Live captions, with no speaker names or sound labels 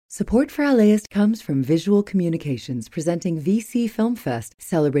Support for LAist comes from Visual Communications, presenting VC Film Fest,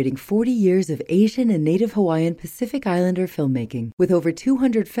 celebrating 40 years of Asian and Native Hawaiian Pacific Islander filmmaking, with over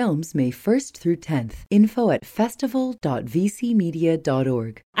 200 films May 1st through 10th. Info at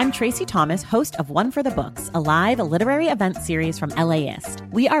festival.vcmedia.org. I'm Tracy Thomas, host of One for the Books, a live literary event series from LAist.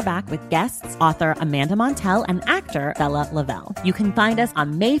 We are back with guests, author Amanda Montell and actor Bella Lavelle. You can find us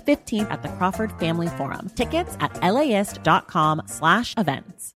on May 15th at the Crawford Family Forum. Tickets at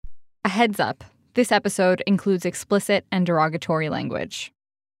laist.com/events. A heads up, this episode includes explicit and derogatory language.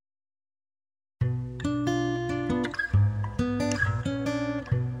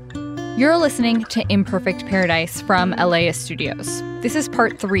 You're listening to Imperfect Paradise from LAist Studios. This is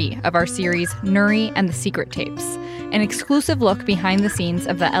part 3 of our series, Nury and the Secret Tapes, an exclusive look behind the scenes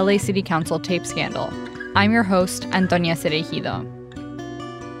of the LA City Council tape scandal. I'm your host, Antonia Cereijido.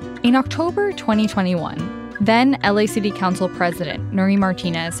 In October 2021, then LA City Council President Nury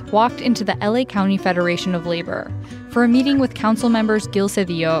Martinez walked into the LA County Federation of Labor for a meeting with council members Gil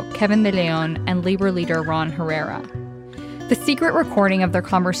Cedillo, Kevin De Leon, and labor leader Ron Herrera. The secret recording of their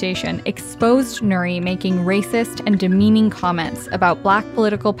conversation exposed Nury making racist and demeaning comments about Black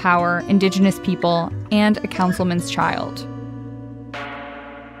political power, Indigenous people, and a councilman's child.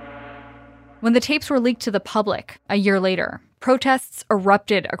 When the tapes were leaked to the public a year later, protests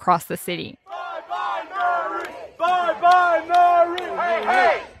erupted across the city. Bye-bye, Nury! Bye-bye, Nury! Hey,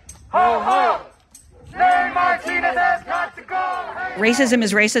 hey! Ho, ho! Nury Martinez has got to go! Racism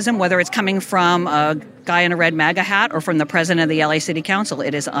is racism, whether it's coming from a guy in a red MAGA hat or from the president of the LA City Council.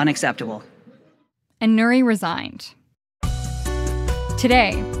 It is unacceptable. And Nury resigned.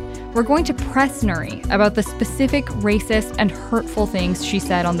 Today, we're going to press Nury about the specific racist and hurtful things she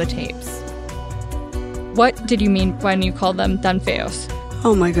said on the tapes. What did you mean when you called them tan feos?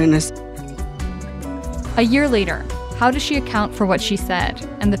 Oh my goodness. A year later, how does she account for what she said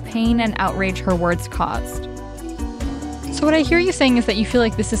and the pain and outrage her words caused? So what I hear you saying is that you feel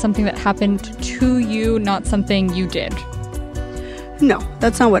like this is something that happened to you, not something you did. No,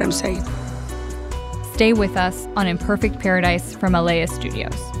 that's not what I'm saying. Stay with us on Imperfect Paradise from LAist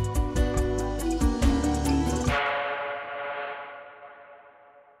Studios.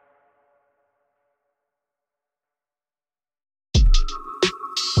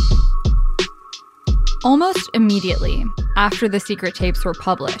 Almost immediately after the secret tapes were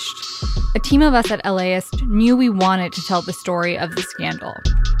published, a team of us at LAist knew we wanted to tell the story of the scandal.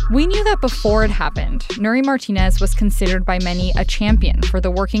 We knew that before it happened, Nury Martinez was considered by many a champion for the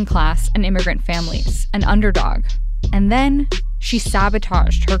working class and immigrant families, an underdog. And then she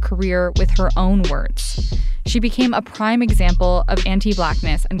sabotaged her career with her own words. She became a prime example of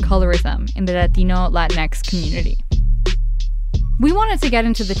anti-Blackness and colorism in the Latino Latinx community. We wanted to get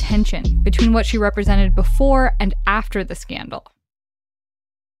into the tension between what she represented before and after the scandal.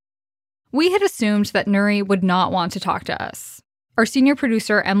 We had assumed that Nury would not want to talk to us. Our senior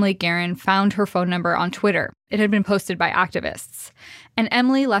producer, Emily Guerin, found her phone number on Twitter. It had been posted by activists. And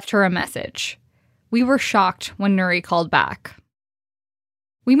Emily left her a message. We were shocked when Nury called back.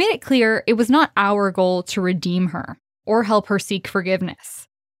 We made it clear it was not our goal to redeem her or help her seek forgiveness.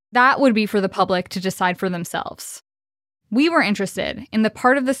 That would be for the public to decide for themselves. We were interested in the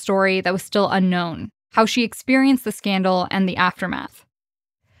part of the story that was still unknown, how she experienced the scandal and the aftermath.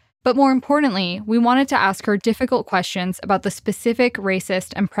 But more importantly, we wanted to ask her difficult questions about the specific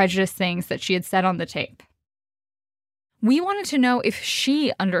racist and prejudiced things that she had said on the tape. We wanted to know if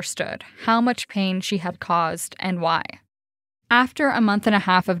she understood how much pain she had caused and why. After a month and a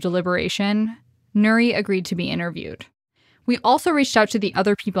half of deliberation, Nury agreed to be interviewed. We also reached out to the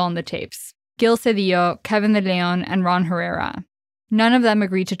other people on the tapes, Gil Cedillo, Kevin De Leon, and Ron Herrera. None of them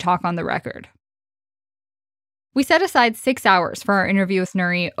agreed to talk on the record. We set aside 6 hours for our interview with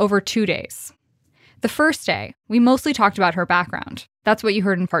Nury over 2 days. The first day, we mostly talked about her background. That's what you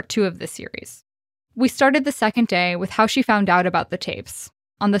heard in part 2 of this series. We started the second day with how she found out about the tapes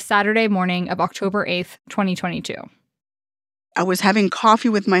on the Saturday morning of October 8th, 2022. I was having coffee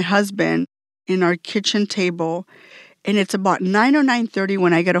with my husband in our kitchen table, and it's about 9 or 9:30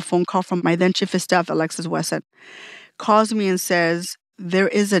 when I get a phone call from my then chief of staff, Alexis Wesson, calls me and says, there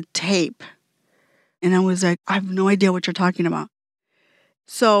is a tape. And I was like, I have no idea what you're talking about.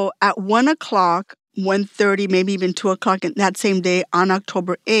 So at 1 o'clock, 1:30, maybe even 2 o'clock that same day on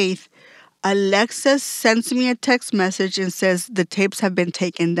October 8th, Alexis sends me a text message and says, the tapes have been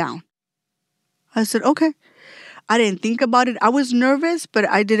taken down. I said, okay. I didn't think about it. I was nervous, but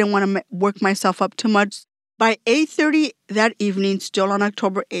I didn't want to work myself up too much. By 8:30 that evening, still on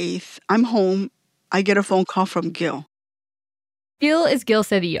October 8th, I'm home. I get a phone call from Gil. Gil is Gil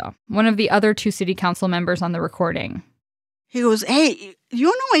Cedillo, one of the other 2 city council members on the recording. He goes, hey, you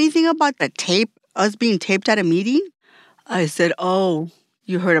don't know anything about the tape, us being taped at a meeting? I said, oh,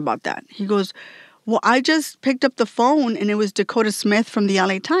 you heard about that. He goes, well, I just picked up the phone and it was Dakota Smith from the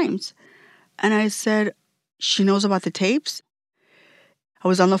LA Times. And I said, she knows about the tapes? I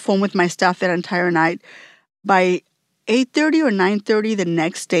was on the phone with my staff that entire night. By 8:30 or 9:30 the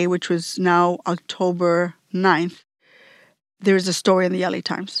next day, which was now October 9th, there's a story in the LA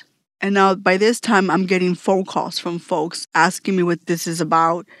Times. And now by this time, I'm getting phone calls from folks asking me what this is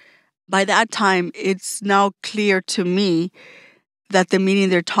about. By that time, it's now clear to me that the meeting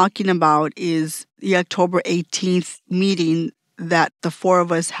they're talking about is the October 18th meeting that the four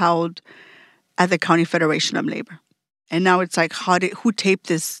of us held at the County Federation of Labor. And now it's like, who taped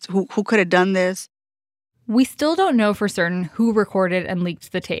this? Who could have done this? We still don't know for certain who recorded and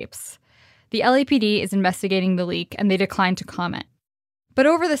leaked the tapes. The LAPD is investigating the leak, and they declined to comment. But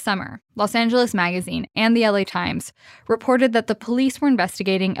over the summer, Los Angeles Magazine and the LA Times reported that the police were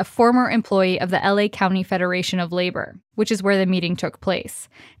investigating a former employee of the LA County Federation of Labor, which is where the meeting took place,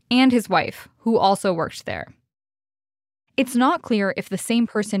 and his wife, who also worked there. It's not clear if the same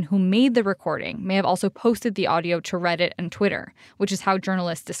person who made the recording may have also posted the audio to Reddit and Twitter, which is how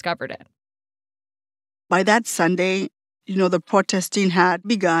journalists discovered it. By that Sunday, the protesting had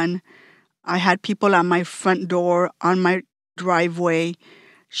begun. I had people at my front door, on my driveway,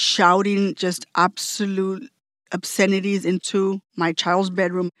 shouting just absolute obscenities into my child's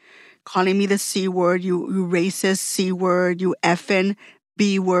bedroom, calling me the C word, you racist C word, you effing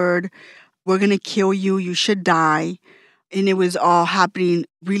B word, we're going to kill you, you should die. And it was all happening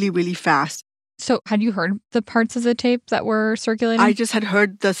really, really fast. So had you heard the parts of the tape that were circulating? I just had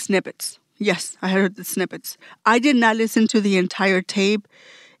heard the snippets. Yes, I heard the snippets. I did not listen to the entire tape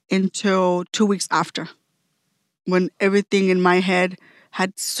until 2 weeks after, when everything in my head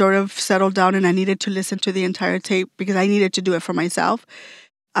had sort of settled down and I needed to listen to the entire tape because I needed to do it for myself.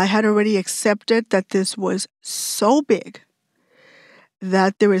 I had already accepted that this was so big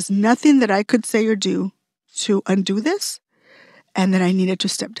that there is nothing that I could say or do to undo this, and that I needed to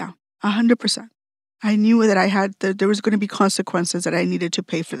step down 100%. I knew that there was going to be consequences, that I needed to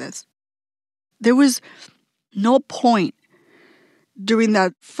pay for this. There was no point during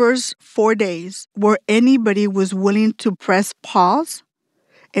that first 4 days where anybody was willing to press pause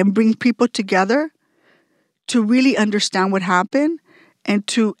and bring people together to really understand what happened and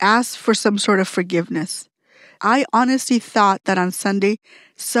to ask for some sort of forgiveness. I honestly thought that on Sunday,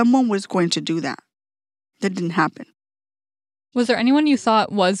 someone was going to do that. That didn't happen. Was there anyone you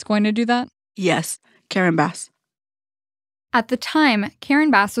thought was going to do that? Yes, Karen Bass. At the time, Karen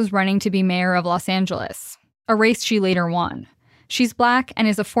Bass was running to be mayor of Los Angeles, a race she later won. She's Black and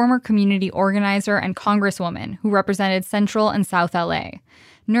is a former community organizer and congresswoman who represented Central and South LA.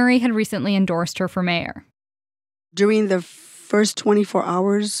 Nury had recently endorsed her for mayor. During the first 24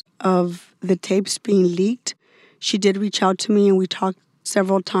 hours of the tapes being leaked, she did reach out to me and we talked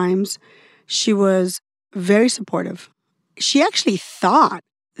several times. She was very supportive. She actually thought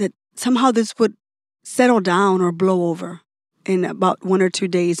that somehow this would settle down or blow over in about 1 or 2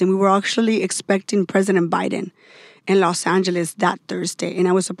 days. And we were actually expecting President Biden in Los Angeles that Thursday. And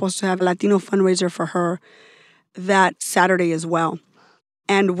I was supposed to have a Latino fundraiser for her that Saturday as well.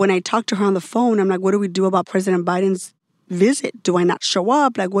 And when I talked to her on the phone, I'm like, what do we do about President Biden's visit? Do I not show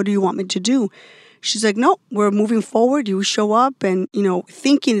up? Like, what do you want me to do? She's like, no, we're moving forward. You show up and,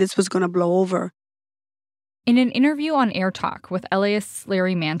 thinking this was going to blow over. In an interview on Air Talk with LAist's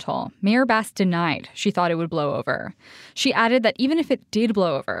Larry Mantle, Mayor Bass denied she thought it would blow over. She added that even if it did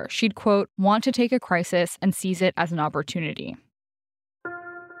blow over, she'd, quote, want to take a crisis and seize it as an opportunity.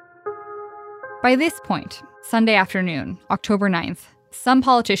 By this point, Sunday afternoon, October 9th, some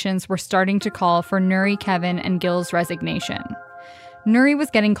politicians were starting to call for Nury, Kevin, and Gil's resignation. Nury was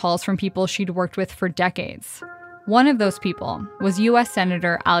getting calls from people she'd worked with for decades. One of those people was U.S.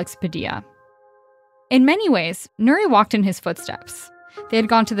 Senator Alex Padilla. In many ways, Nury walked in his footsteps. They had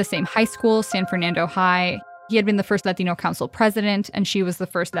gone to the same high school, San Fernando High. He had been the first Latino council president, and she was the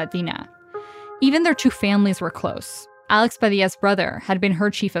first Latina. Even their two families were close. Alex Padilla's brother had been her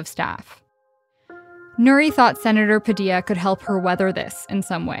chief of staff. Nury thought Senator Padilla could help her weather this in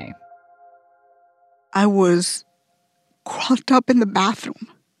some way. I was crawled up in the bathroom.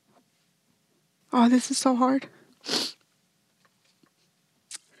 Oh, this is so hard.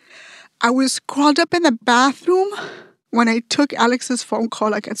 I was crawled up in the bathroom when I took Alex's phone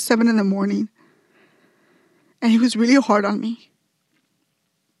call at 7 a.m. And he was really hard on me.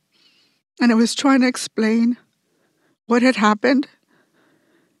 And I was trying to explain what had happened.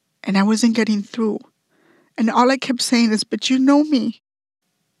 And I wasn't getting through. And all I kept saying is, but you know me.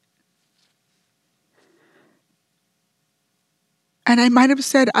 And I might have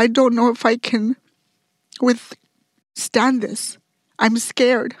said, I don't know if I can withstand this. I'm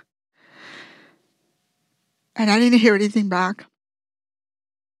scared. And I didn't hear anything back.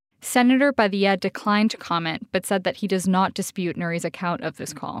 Senator Padilla declined to comment, but said that he does not dispute Nury's account of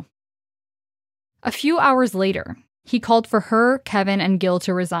this call. A few hours later, he called for her, Kevin, and Gil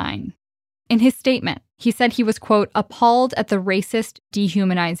to resign. In his statement, he said he was, quote, appalled at the racist,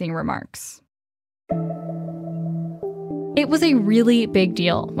 dehumanizing remarks. It was a really big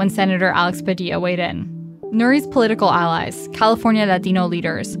deal when Senator Alex Padilla weighed in. Nury's political allies, California Latino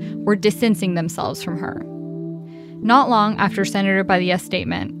leaders, were distancing themselves from her. Not long after Senator Padilla's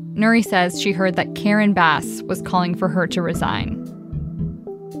statement, Nury says she heard that Karen Bass was calling for her to resign.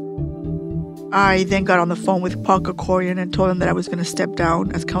 I then got on the phone with Paul Krikorian and told him that I was going to step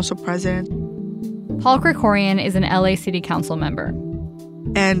down as council president. Paul Krikorian is an LA City Council member.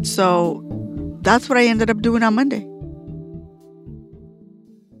 And so that's what I ended up doing on Monday.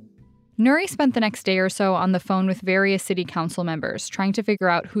 Nury spent the next day or so on the phone with various city council members, trying to figure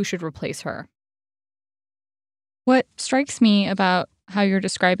out who should replace her. What strikes me about how you're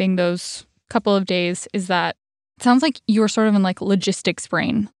describing those couple of days is that it sounds like you were sort of in like logistics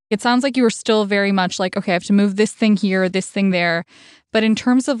brain. It sounds like you were still very much like, okay, I have to move this thing here, this thing there. But in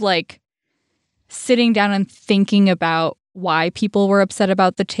terms of like sitting down and thinking about why people were upset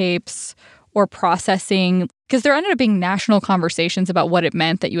about the tapes or processing, because there ended up being national conversations about what it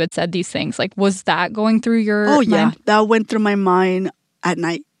meant that you had said these things. Like, was that going through your mind? Yeah, that went through my mind at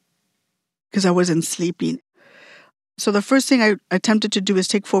night because I wasn't sleeping. So the first thing I attempted to do is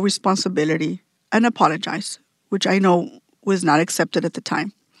take full responsibility and apologize, which I know was not accepted at the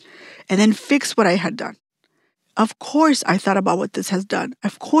time, and then fix what I had done. Of course, I thought about what this has done.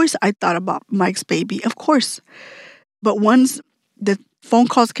 Of course, I thought about Mike's baby. Of course. But once the phone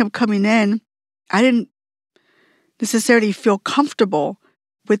calls kept coming in, I didn't necessarily feel comfortable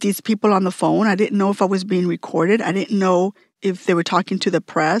with these people on the phone. I didn't know if I was being recorded. I didn't know if they were talking to the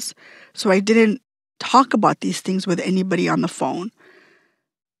press. So I didn't talk about these things with anybody on the phone.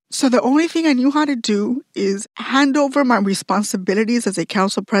 So the only thing I knew how to do is hand over my responsibilities as a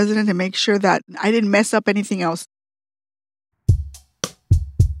council president and make sure that I didn't mess up anything else.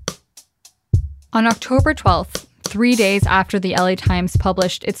 On October 12th, 3 days after the LA Times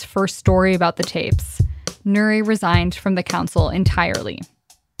published its first story about the tapes, Nury resigned from the council entirely.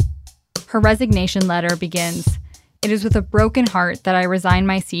 Her resignation letter begins, "It is with a broken heart that I resign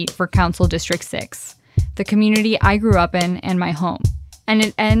my seat for Council District 6, the community I grew up in and my home." And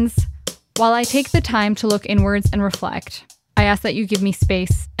it ends, "While I take the time to look inwards and reflect, I ask that you give me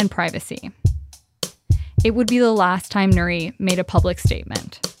space and privacy." It would be the last time Nury made a public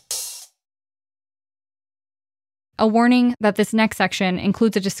statement. A warning that this next section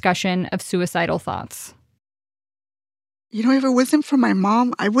includes a discussion of suicidal thoughts. You know, if it wasn't for my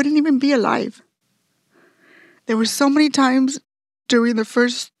mom, I wouldn't even be alive. There were so many times during the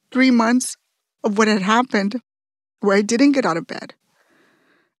first 3 months of what had happened where I didn't get out of bed.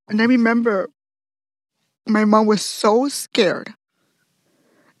 And I remember my mom was so scared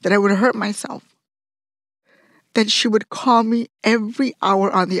that I would hurt myself that she would call me every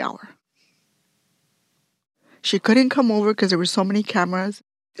hour on the hour. She couldn't come over because there were so many cameras,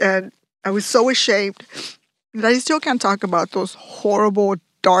 and I was so ashamed that I still can't talk about those horrible,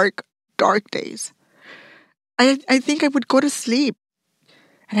 dark days. I think I would go to sleep,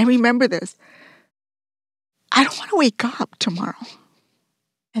 and I remember this. I don't want to wake up tomorrow.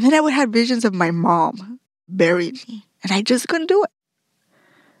 And then I would have visions of my mom burying me, and I just couldn't do it.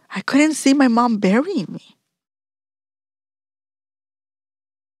 I couldn't see my mom burying me.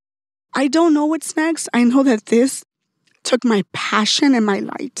 I don't know what's next. I know that this took my passion and my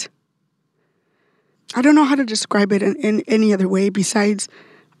light. I don't know how to describe it in any other way besides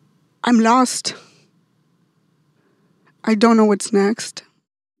I'm lost. I don't know what's next.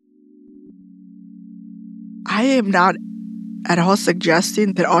 I am not at all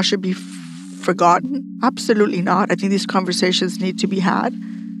suggesting that all should be forgotten. Absolutely not. I think these conversations need to be had.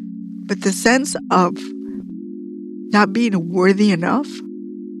 But the sense of not being worthy enough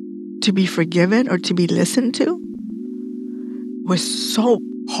to be forgiven or to be listened to was so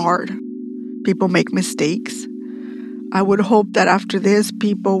hard. People make mistakes. I would hope that after this,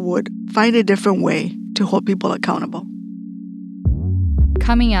 people would find a different way to hold people accountable.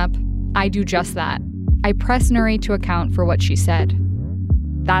 Coming up, I do just that. I press Nury to account for what she said.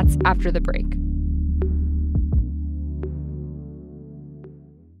 That's after the break.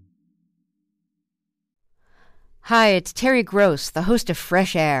 Hi, it's Terry Gross, the host of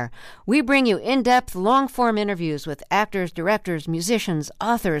Fresh Air. We bring you in-depth, long-form interviews with actors, directors, musicians,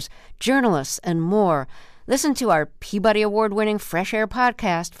 authors, journalists, and more. Listen to our Peabody Award-winning Fresh Air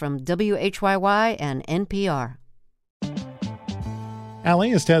podcast from WHYY and NPR.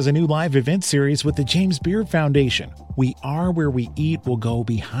 LAist has a new live event series with the James Beard Foundation. We Are Where We Eat will go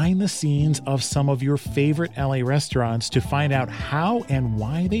behind the scenes of some of your favorite LA restaurants to find out how and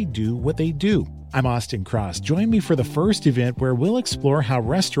why they do what they do. I'm Austin Cross. Join me for the first event where we'll explore how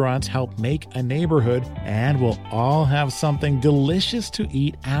restaurants help make a neighborhood, and we'll all have something delicious to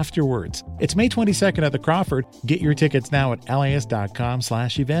eat afterwards. It's May 22nd at the Crawford. Get your tickets now at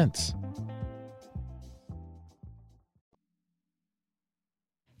laist.com/events.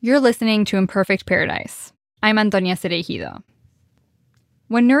 You're listening to Imperfect Paradise. I'm Antonia Cereijido.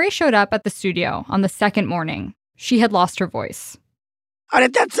 When Nury showed up at the studio on the second morning, she had lost her voice. How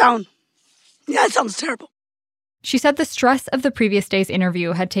did that sound? Yeah, it sounds terrible. She said the stress of the previous day's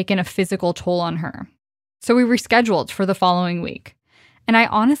interview had taken a physical toll on her. So we rescheduled for the following week. And I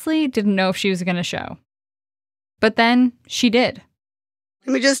honestly didn't know if she was going to show. But then she did.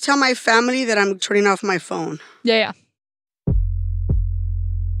 Let me just tell my family that I'm turning off my phone. Yeah.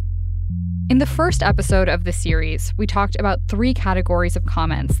 In the first episode of the series, we talked about 3 categories of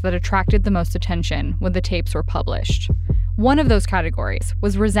comments that attracted the most attention when the tapes were published. One of those categories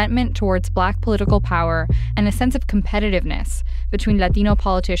was resentment towards Black political power and a sense of competitiveness between Latino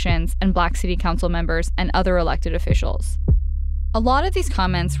politicians and Black city council members and other elected officials. A lot of these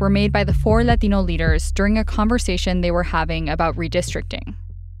comments were made by the 4 Latino leaders during a conversation they were having about redistricting.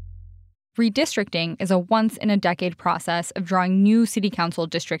 Redistricting is a once-in-a-decade process of drawing new city council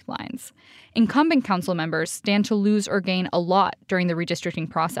district lines. Incumbent council members stand to lose or gain a lot during the redistricting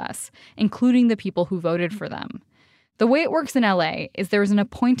process, including the people who voted for them. The way it works in LA is there is an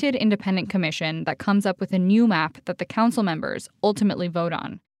appointed independent commission that comes up with a new map that the council members ultimately vote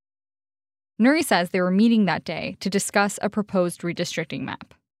on. Nury says they were meeting that day to discuss a proposed redistricting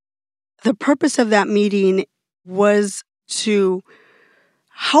map. The purpose of that meeting was to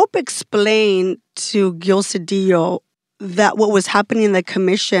help explain to Gil Cedillo that what was happening in the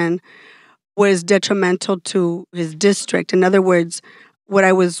commission was detrimental to his district. In other words, what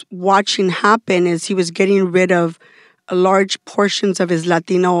I was watching happen is he was getting rid of large portions of his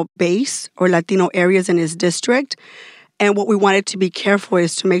Latino base or Latino areas in his district. And what we wanted to be careful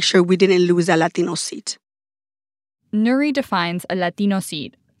is to make sure we didn't lose a Latino seat. Nury defines a Latino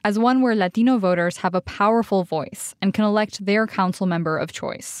seat as one where Latino voters have a powerful voice and can elect their council member of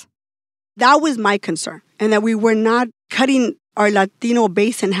choice. That was my concern, and that we were not cutting our Latino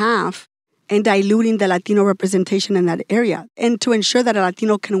base in half and diluting the Latino representation in that area, and to ensure that a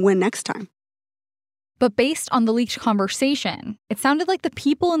Latino can win next time. But based on the leaked conversation, it sounded like the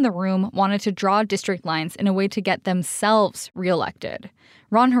people in the room wanted to draw district lines in a way to get themselves reelected.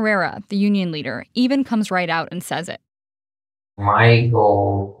 Ron Herrera, the union leader, even comes right out and says it. My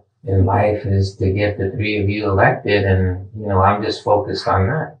goal in life is to get the 3 of you elected, and, I'm just focused on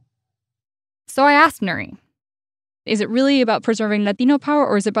that. So I asked Nury, is it really about preserving Latino power,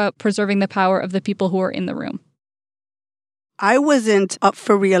 or is it about preserving the power of the people who are in the room? I wasn't up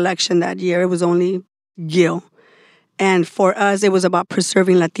for re-election that year. It was only Gil. And for us, it was about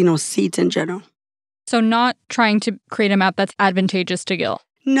preserving Latino seats in general. So not trying to create a map that's advantageous to Gil?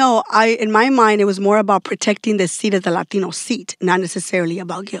 No, in my mind, it was more about protecting the seat of the Latino seat, not necessarily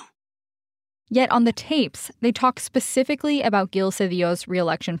about Gil. Yet on the tapes, they talk specifically about Gil Cedillo's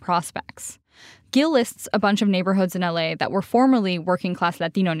re-election prospects. Gil lists a bunch of neighborhoods in LA that were formerly working-class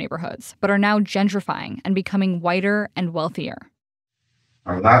Latino neighborhoods, but are now gentrifying and becoming whiter and wealthier.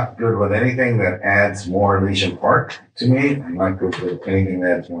 I'm not good with anything that adds more Elysian Park to me. I'm not good with anything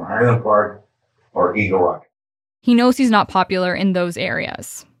that adds more Highland Park or Eagle Rock. He knows he's not popular in those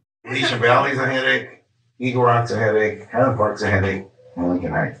areas. Elysian Valley's a headache, Eagle Rock's a headache, Highland Park's a headache, and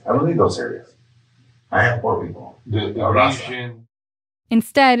Lincoln Heights. I don't need those areas. I have poor people.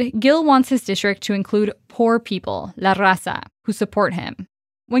 Instead, Gil wants his district to include poor people, la raza, who support him.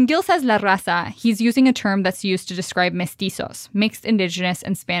 When Gil says la raza, he's using a term that's used to describe mestizos, mixed indigenous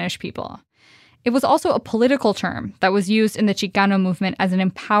and Spanish people. It was also a political term that was used in the Chicano movement as an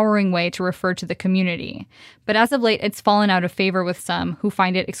empowering way to refer to the community. But as of late, it's fallen out of favor with some who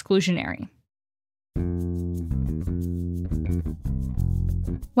find it exclusionary.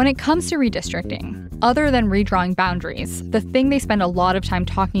 When it comes to redistricting, other than redrawing boundaries, the thing they spend a lot of time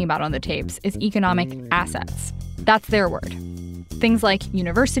talking about on the tapes is economic assets. That's their word. Things like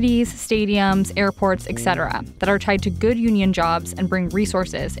universities, stadiums, airports, etc., that are tied to good union jobs and bring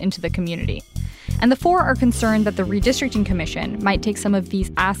resources into the community. And the 4 are concerned that the Redistricting Commission might take some of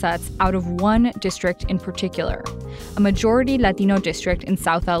these assets out of one district in particular, a majority Latino district in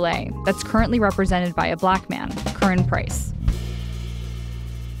South LA that's currently represented by a Black man, Curran Price.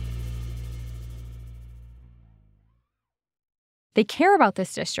 They care about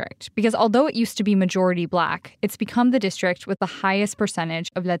this district because although it used to be majority Black, it's become the district with the highest percentage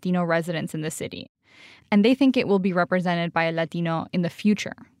of Latino residents in the city. And they think it will be represented by a Latino in the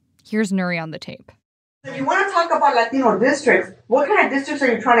future. Here's Nury on the tape. If you want to talk about Latino districts, what kind of districts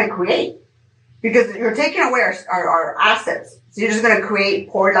are you trying to create? Because you're taking away our assets. So you're just going to create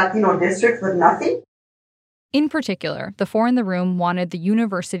poor Latino districts with nothing? In particular, the four in the room wanted the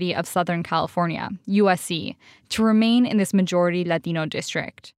University of Southern California, USC, to remain in this majority Latino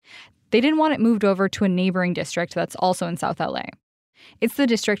district. They didn't want it moved over to a neighboring district that's also in South LA. It's the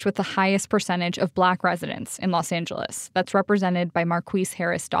district with the highest percentage of Black residents in Los Angeles that's represented by Marquise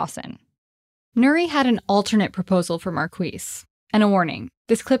Harris Dawson. Nury had an alternate proposal for Marquise, and a warning.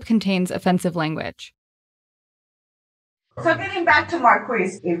 This clip contains offensive language. So getting back to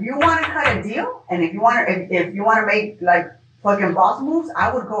Marquise, if you want to cut a deal, and if you want to make like fucking boss moves,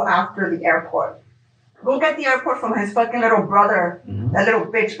 I would go after the airport. Go get the airport from his fucking little brother, that little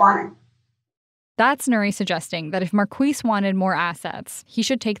bitch Bonnet. That's Nury suggesting that if Marquise wanted more assets, he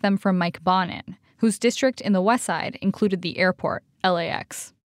should take them from Mike Bonin, whose district in the West Side included the airport,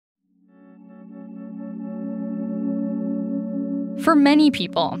 LAX. For many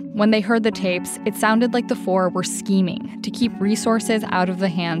people, when they heard the tapes, it sounded like the four were scheming to keep resources out of the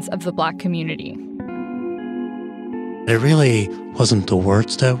hands of the Black community. It really wasn't the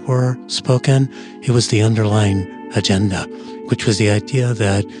words that were spoken, it was the underlying agenda, which was the idea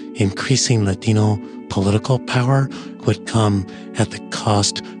that increasing Latino political power would come at the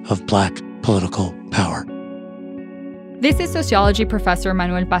cost of Black political power. This is sociology professor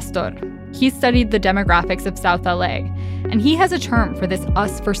Manuel Pastor. He studied the demographics of South LA, and he has a term for this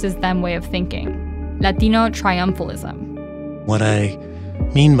us versus them way of thinking, Latino triumphalism. What I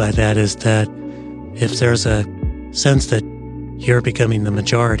mean by that is that if there's a sense that you're becoming the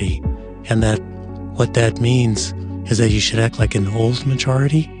majority, and that what that means is that you should act like an old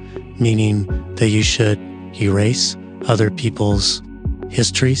majority, meaning that you should erase other people's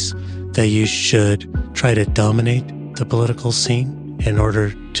histories, that you should try to dominate the political scene in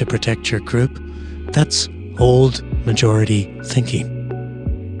order to protect your group, that's old majority thinking.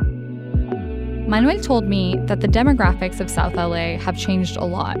 Manuel told me that the demographics of South LA have changed a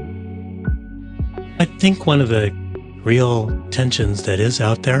lot. I think one of the real tensions that is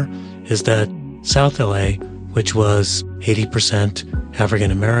out there is that South LA, which was 80% African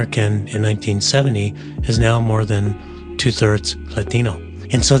American in 1970, is now more than 2/3 Latino.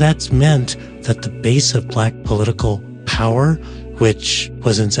 And so that's meant that the base of Black political power, which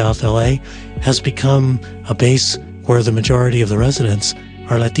was in South LA, has become a base where the majority of the residents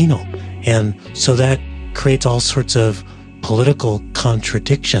are Latino. And so that creates all sorts of political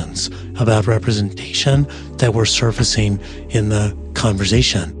contradictions about representation that were surfacing in the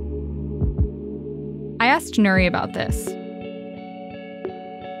conversation. I asked Nury about this.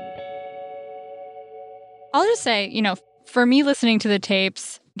 I'll just say, for me listening to the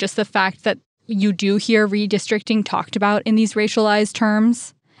tapes, just the fact that you do hear redistricting talked about in these racialized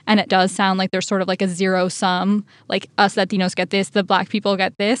terms, and it does sound like there's sort of like a zero sum, like us Latinos get this, the Black people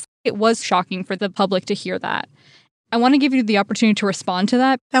get this. It was shocking for the public to hear that. I want to give you the opportunity to respond to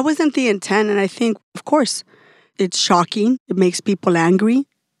that. That wasn't the intent, and I think, of course, it's shocking. It makes people angry.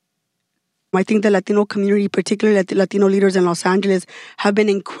 I think the Latino community, particularly Latino leaders in Los Angeles, have been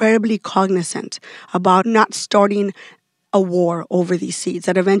incredibly cognizant about not starting a war over these seats,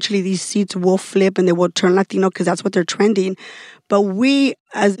 that eventually these seats will flip and they will turn Latino because that's what they're trending. But we,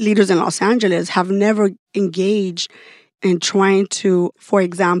 as leaders in Los Angeles, have never engaged in trying to, for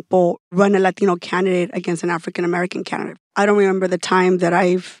example, run a Latino candidate against an African-American candidate. I don't remember the time that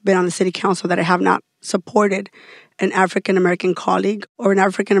I've been on the city council that I have not supported an African-American colleague or an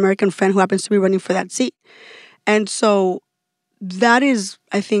African-American friend who happens to be running for that seat. And so that is,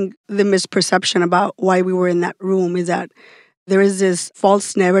 I think, the misperception about why we were in that room, is that there is this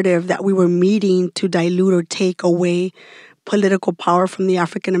false narrative that we were meeting to dilute or take away political power from the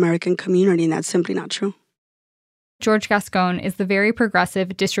African-American community, and that's simply not true. George Gascon is the very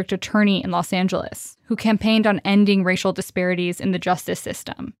progressive district attorney in Los Angeles who campaigned on ending racial disparities in the justice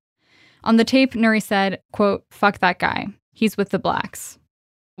system. On the tape, Nury said, quote, "Fuck that guy. He's with the Blacks."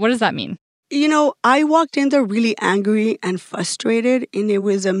 What does that mean? I walked in there really angry and frustrated, and it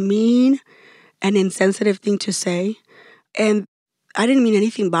was a mean and insensitive thing to say. And I didn't mean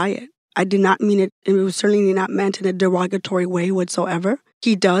anything by it. I did not mean it, and it was certainly not meant in a derogatory way whatsoever.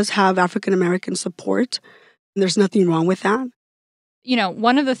 He does have African-American support. There's nothing wrong with that.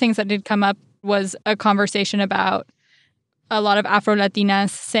 One of the things that did come up was a conversation about a lot of Afro-Latinas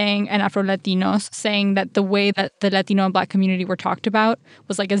saying, and Afro-Latinos saying that the way that the Latino and Black community were talked about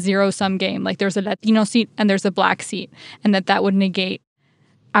was like a zero-sum game. Like there's a Latino seat and there's a Black seat, and that would negate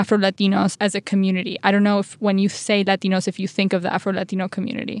Afro-Latinos as a community. I don't know if when you say Latinos, if you think of the Afro-Latino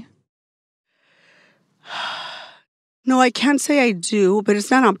community. No, I can't say I do, but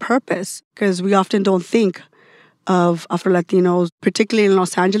it's not on purpose because we often don't think of Afro-Latinos, particularly in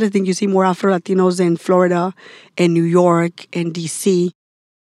Los Angeles. I think you see more Afro-Latinos in Florida, in New York, in D.C.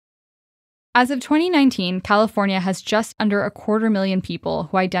 As of 2019, California has just under 250,000 people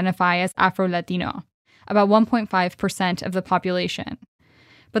who identify as Afro-Latino, about 1.5% of the population.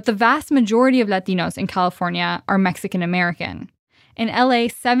 But the vast majority of Latinos in California are Mexican American. In LA,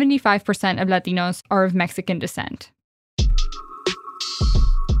 75% of Latinos are of Mexican descent.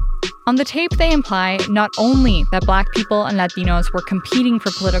 On the tape, they imply not only that Black people and Latinos were competing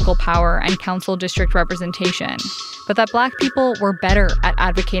for political power and council district representation, but that Black people were better at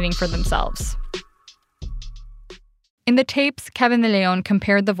advocating for themselves. In the tapes, Kevin De Leon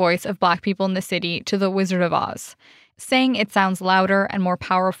compared the voice of Black people in the city to the Wizard of Oz, saying it sounds louder and more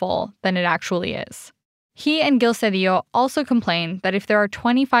powerful than it actually is. He and Gil Cedillo also complain that if there are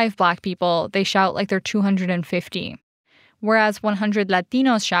 25 Black people, they shout like they're 250. Whereas 100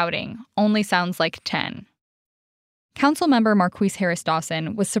 Latinos shouting only sounds like 10. Councilmember Marquise Harris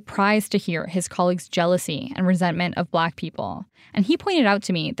Dawson was surprised to hear his colleagues' jealousy and resentment of Black people, and he pointed out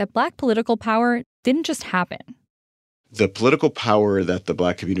to me that Black political power didn't just happen. The political power that the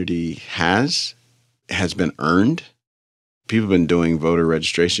Black community has been earned. People have been doing voter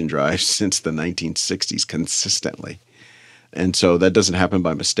registration drives since the 1960s consistently, and so that doesn't happen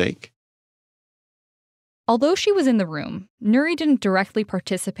by mistake. Although she was in the room, Nury didn't directly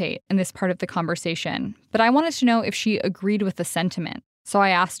participate in this part of the conversation, but I wanted to know if she agreed with the sentiment, so I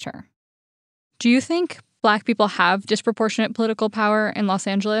asked her. Do you think Black people have disproportionate political power in Los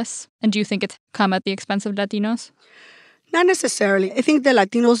Angeles? And do you think it's come at the expense of Latinos? Not necessarily. I think the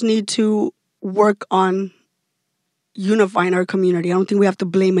Latinos need to work on unifying our community. I don't think we have to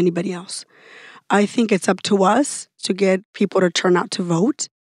blame anybody else. I think it's up to us to get people to turn out to vote.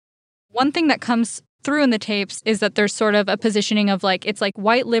 One thing that comes through in the tapes is that there's sort of a positioning of like, it's like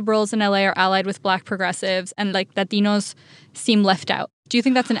white liberals in LA are allied with Black progressives and like Latinos seem left out. Do you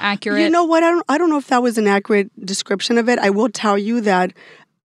think that's an accurate? You know what? I don't know if that was an accurate description of it. I will tell you that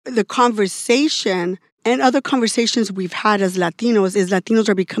the conversation and other conversations we've had as Latinos is Latinos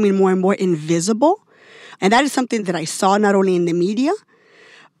are becoming more and more invisible. And that is something that I saw not only in the media,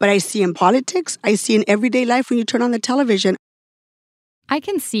 but I see in politics. I see in everyday life when you turn on the television. I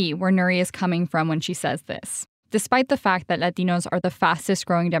can see where Nury is coming from when she says this. Despite the fact that Latinos are the fastest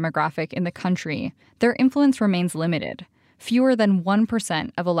growing demographic in the country, their influence remains limited. Fewer than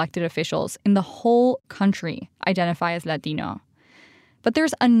 1% of elected officials in the whole country identify as Latino. But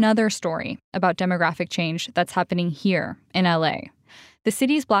there's another story about demographic change that's happening here in LA. The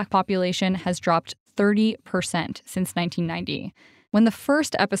city's Black population has dropped 30% since 1990. When the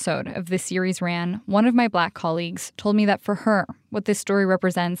first episode of this series ran, one of my Black colleagues told me that for her, what this story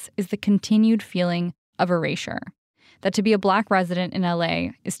represents is the continued feeling of erasure. That to be a Black resident in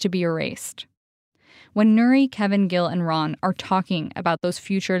LA is to be erased. When Nury, Kevin, Gil, and Ron are talking about those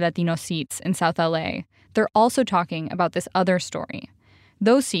future Latino seats in South LA, they're also talking about this other story.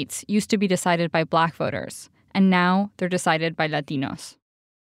 Those seats used to be decided by Black voters, and now they're decided by Latinos.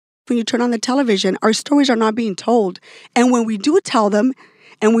 When you turn on the television, our stories are not being told. And when we do tell them,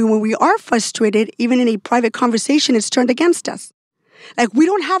 and when we are frustrated, even in a private conversation, it's turned against us. Like, we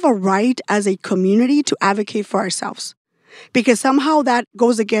don't have a right as a community to advocate for ourselves because somehow that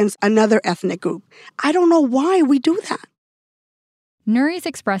goes against another ethnic group. I don't know why we do that. Nury's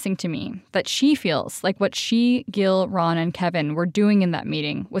expressing to me that she feels like what she, Gil, Ron, and Kevin were doing in that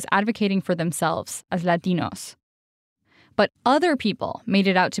meeting was advocating for themselves as Latinos. But other people made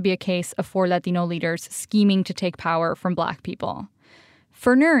it out to be a case of 4 Latino leaders scheming to take power from Black people.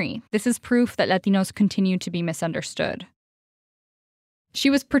 For Nury, this is proof that Latinos continue to be misunderstood. She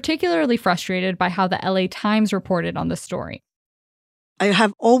was particularly frustrated by how the LA Times reported on the story. I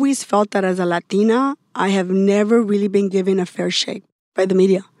have always felt that as a Latina, I have never really been given a fair shake by the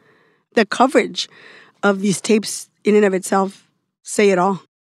media. The coverage of these tapes in and of itself say it all.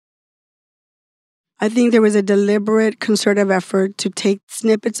 I think there was a deliberate, concerted effort to take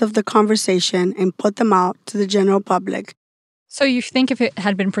snippets of the conversation and put them out to the general public. So you think if it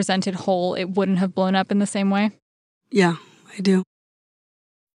had been presented whole, it wouldn't have blown up in the same way? Yeah, I do.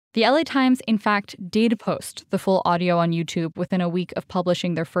 The LA Times, in fact, did post the full audio on YouTube within a week of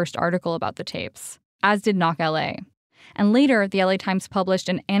publishing their first article about the tapes, as did Knock LA. And later, the LA Times published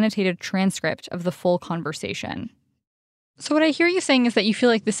an annotated transcript of the full conversation. So what I hear you saying is that you feel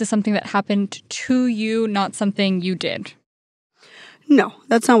like this is something that happened to you, not something you did. No,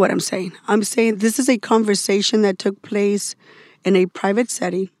 that's not what I'm saying. I'm saying this is a conversation that took place in a private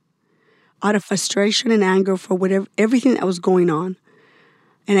setting out of frustration and anger for everything that was going on.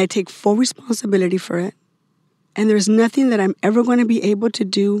 And I take full responsibility for it. And there's nothing that I'm ever going to be able to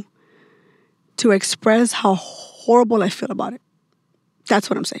do to express how horrible I feel about it. That's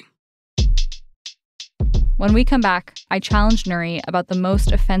what I'm saying. When we come back, I challenge Nury about the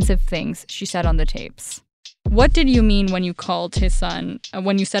most offensive things she said on the tapes. What did you mean when you called his son,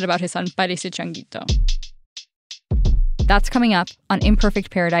 when you said about his son, parece changuito? That's coming up on Imperfect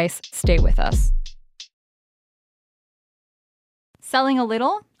Paradise. Stay with us. Selling a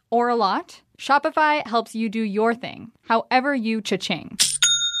little or a lot? Shopify helps you do your thing, however you cha-ching.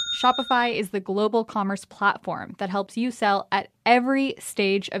 Shopify is the global commerce platform that helps you sell at every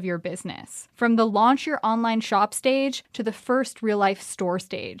stage of your business. From the launch your online shop stage to the first real-life store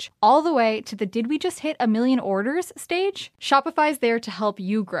stage, all the way to the did we just hit 1 million orders stage? Shopify's there to help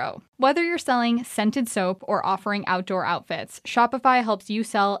you grow. Whether you're selling scented soap or offering outdoor outfits, Shopify helps you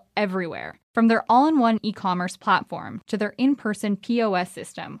sell everywhere. From their all-in-one e-commerce platform to their in-person POS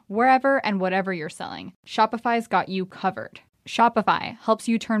system, wherever and whatever you're selling, Shopify's got you covered. Shopify helps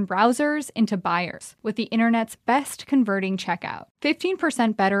you turn browsers into buyers with the internet's best converting checkout.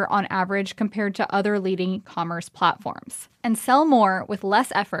 15% better on average compared to other leading commerce platforms. And sell more with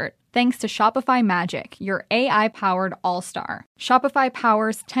less effort thanks to Shopify Magic, your AI-powered all-star. Shopify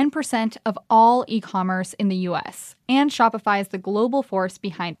powers 10% of all e-commerce in the US. And Shopify is the global force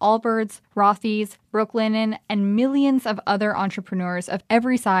behind Allbirds, Rothy's, Brooklinen, and millions of other entrepreneurs of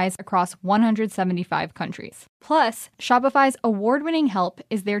every size across 175 countries. Plus, Shopify's award-winning help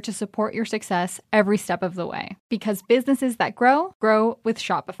is there to support your success every step of the way. Because businesses that grow, grow with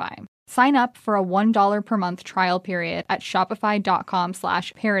Shopify. Sign up for a $1 per month trial period at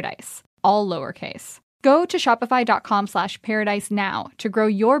shopify.com/paradise, all lowercase. Go to shopify.com/paradise now to grow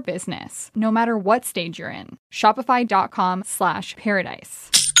your business, no matter what stage you're in.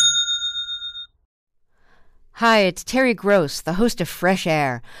 Shopify.com/paradise. Hi, it's Terry Gross, the host of Fresh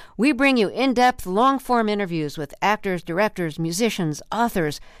Air. We bring you in-depth, long-form interviews with actors, directors, musicians,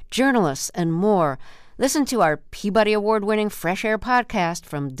 authors, journalists, and more. Listen to our Peabody Award-winning Fresh Air podcast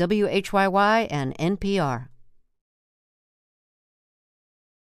from WHYY and NPR.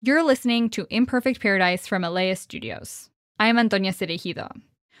 You're listening to Imperfect Paradise from Alea Studios. I'm Antonia Cereijido.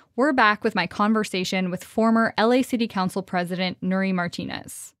 We're back with my conversation with former LA City Council President Nury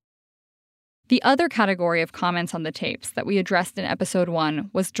Martinez. The other category of comments on the tapes that we addressed in episode 1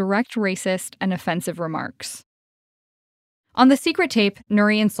 was direct racist and offensive remarks. On the secret tape,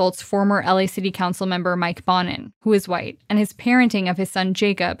 Nury insults former LA City Council member Mike Bonin, who is white, and his parenting of his son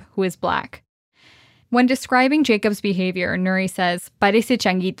Jacob, who is black. When describing Jacob's behavior, Nury says, parece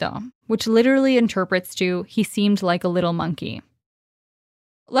changuito, which literally interprets to, he seemed like a little monkey.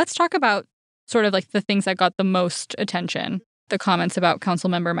 Let's talk about sort of like the things that got the most attention, the comments about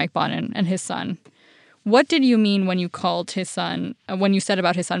Councilmember Mike Bonin and his son. What did you mean when you called his son, when you said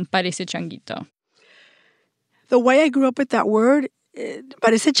about his son, parece changuito? The way I grew up with that word,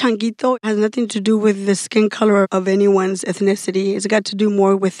 parece changuito, has nothing to do with the skin color of anyone's ethnicity. It's got to do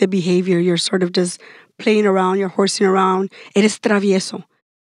more with the behavior. You're sort of just playing around, you're horsing around. Eres travieso.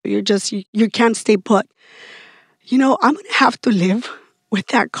 You can't stay put. You know, I'm going to have to live with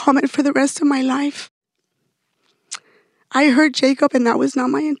that comment for the rest of my life. I hurt Jacob, and that was not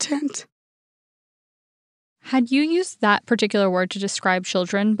my intent. Had you used that particular word to describe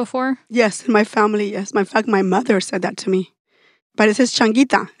children before? Yes, in my family, yes. In fact, my mother said that to me. Pareces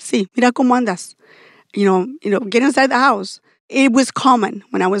changuita. Sí, mira cómo andas. You know, get inside the house. It was common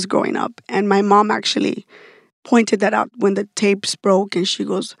when I was growing up. And my mom actually pointed that out when the tapes broke. And she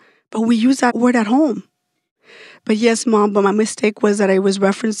goes, but we use that word at home. But yes, Mom, but my mistake was that I was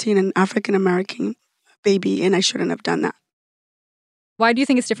referencing an African-American baby, and I shouldn't have done that. Why do you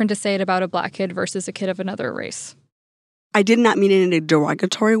think it's different to say it about a black kid versus a kid of another race? I did not mean it in a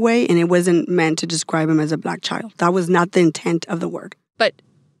derogatory way, and it wasn't meant to describe him as a black child. That was not the intent of the word. But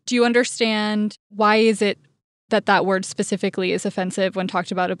do you understand why is it that word specifically is offensive when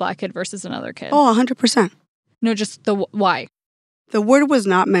talked about a black kid versus another kid? Oh, 100%. No, just the why. The word was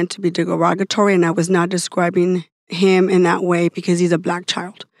not meant to be derogatory, and I was not describing him in that way because he's a black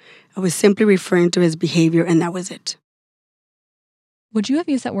child. I was simply referring to his behavior, and that was it. Would you have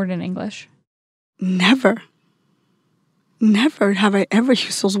used that word in English? Never. Never have I ever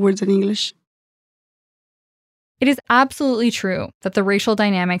used those words in English. It is absolutely true that the racial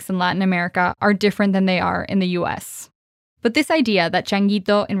dynamics in Latin America are different than they are in the US. But this idea that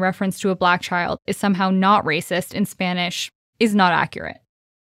changuito in reference to a black child is somehow not racist in Spanish is not accurate.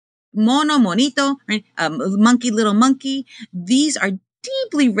 Mono, monito, right? Monkey, little monkey. These are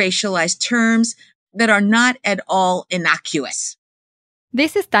deeply racialized terms that are not at all innocuous.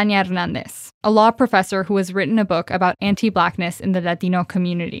 This is Tania Hernandez, a law professor who has written a book about anti-blackness in the Latino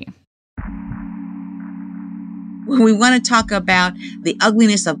community. When we want to talk about the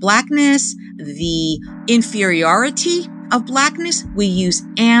ugliness of blackness, the inferiority of blackness, we use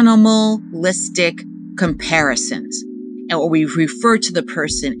animalistic comparisons, or we refer to the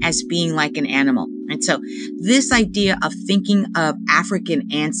person as being like an animal. And so this idea of thinking of African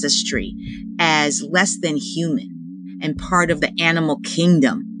ancestry as less than human and part of the animal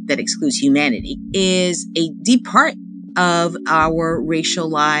kingdom that excludes humanity is a deep part of our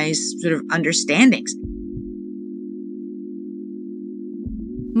racialized sort of understandings.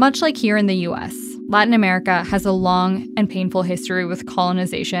 Much like here in the US, Latin America has a long and painful history with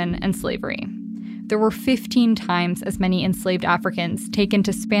colonization and slavery. There were 15 times as many enslaved Africans taken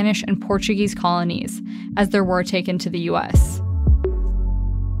to Spanish and Portuguese colonies as there were taken to the US.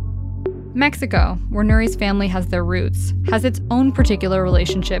 Mexico, where Nury's family has their roots, has its own particular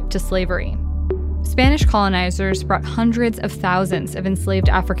relationship to slavery. Spanish colonizers brought hundreds of thousands of enslaved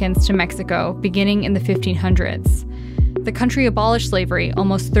Africans to Mexico beginning in the 1500s. The country abolished slavery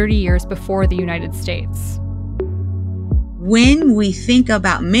almost 30 years before the United States. When we think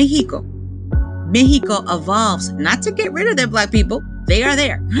about Mexico, Mexico evolves not to get rid of their black people, they are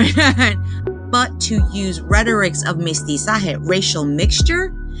there, but to use rhetorics of mestizaje, racial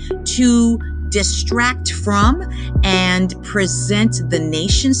mixture, to distract from and present the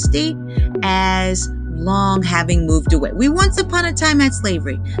nation state as long having moved away. We once upon a time had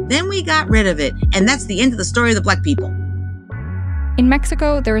slavery, then we got rid of it, and that's the end of the story of the black people. In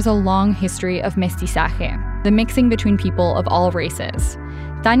Mexico, there is a long history of mestizaje, the mixing between people of all races.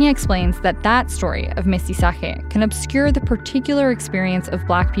 Tania explains that that story of mestizaje can obscure the particular experience of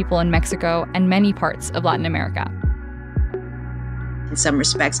black people in Mexico and many parts of Latin America. In some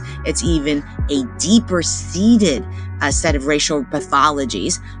respects, it's even a deeper-seated set of racial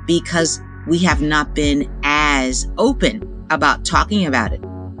pathologies because we have not been as open about talking about it.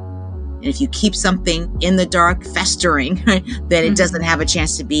 And if you keep something in the dark, festering, then it doesn't have a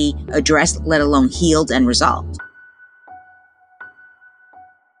chance to be addressed, let alone healed and resolved.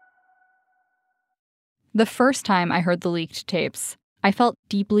 The first time I heard the leaked tapes, I felt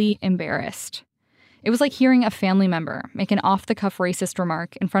deeply embarrassed. It was like hearing a family member make an off-the-cuff racist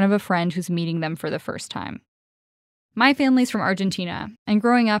remark in front of a friend who's meeting them for the first time. My family's from Argentina, and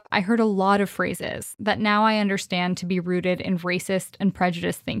growing up, I heard a lot of phrases that now I understand to be rooted in racist and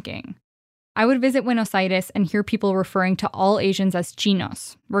prejudiced thinking. I would visit Buenos Aires and hear people referring to all Asians as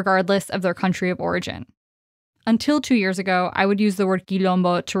chinos, regardless of their country of origin. Until 2 years ago, I would use the word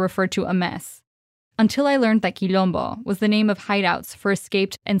quilombo to refer to a mess. Until I learned that quilombo was the name of hideouts for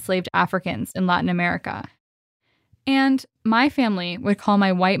escaped enslaved Africans in Latin America. And my family would call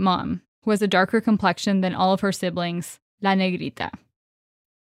my white mom, who has a darker complexion than all of her siblings, la negrita.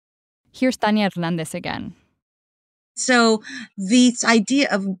 Here's Tania Hernandez again. So this idea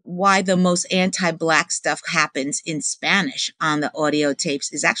of why the most anti-black stuff happens in Spanish on the audio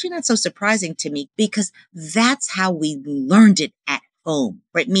tapes is actually not so surprising to me because that's how we learned it at home,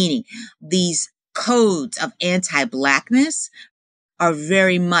 right? Meaning these codes of anti-blackness are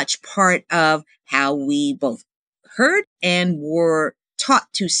very much part of how we both heard and were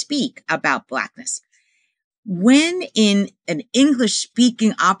taught to speak about blackness. When in an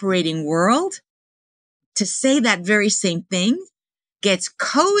English-speaking operating world, to say that very same thing gets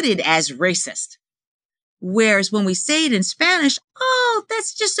coded as racist. Whereas when we say it in Spanish, oh,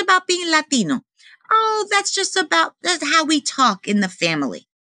 that's just about being Latino. Oh, that's just about that's how we talk in the family.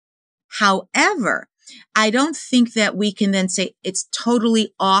 However, I don't think that we can then say it's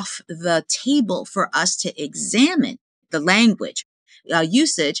totally off the table for us to examine the language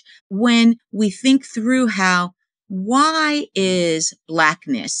usage when we think through why is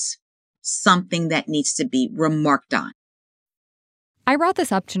blackness something that needs to be remarked on. I brought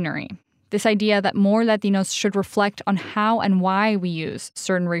this up to Nury, this idea that more Latinos should reflect on how and why we use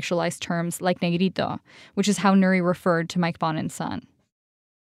certain racialized terms like negrito, which is how Nury referred to Mike Bonnen's son.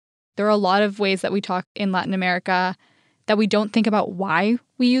 There are a lot of ways that we talk in Latin America that we don't think about why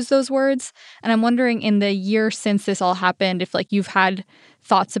we use those words. And I'm wondering in the year since this all happened, if you've had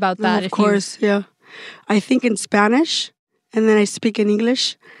thoughts about that. Of course, yeah. I think in Spanish and then I speak in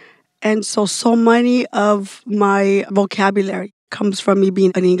English. And so many of my vocabulary comes from me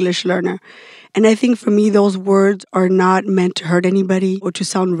being an English learner. And I think for me, those words are not meant to hurt anybody or to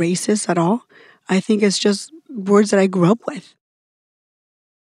sound racist at all. I think it's just words that I grew up with.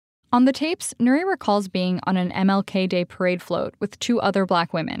 On the tapes, Nury recalls being on an MLK Day parade float with 2 other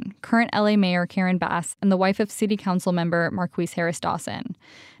Black women, current LA Mayor Karen Bass and the wife of City Council member Marquise Harris Dawson.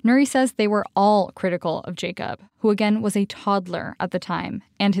 Nury says they were all critical of Jacob, who again was a toddler at the time,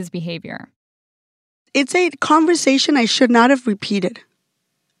 and his behavior. It's a conversation I should not have repeated.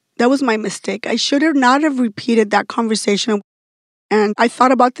 That was my mistake. I should have not have repeated that conversation. And I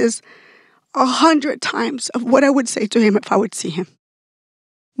thought about this 100 times of what I would say to him if I would see him.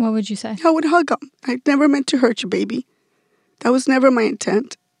 What would you say? I would hug him. I never meant to hurt you, baby. That was never my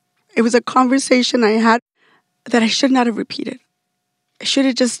intent. It was a conversation I had that I should not have repeated. I should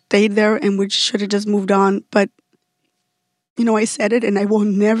have just stayed there and we should have just moved on. But, I said it and I will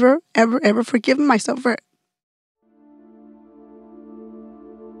never, ever, ever forgive myself for it.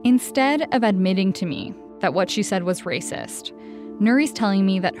 Instead of admitting to me that what she said was racist, Nury's telling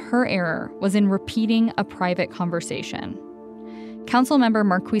me that her error was in repeating a private conversation. Councilmember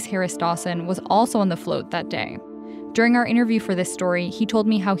Marquise Harris Dawson was also on the float that day. During our interview for this story, he told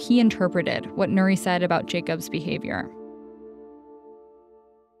me how he interpreted what Nury said about Jacob's behavior.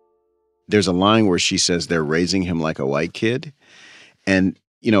 There's a line where she says they're raising him like a white kid. And,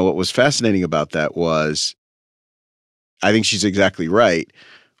 what was fascinating about that was, I think she's exactly right.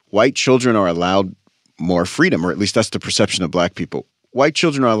 White children are allowed more freedom, or at least that's the perception of Black people. White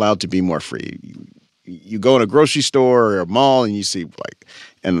children are allowed to be more free. You go in a grocery store or a mall and you see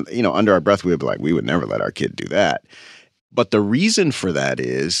under our breath we would be like, we would never let our kid do that. But the reason for that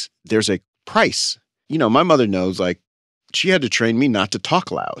is there's a price. My mother knows, she had to train me not to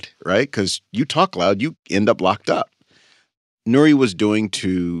talk loud, right? Because you talk loud, you end up locked up. Nury was doing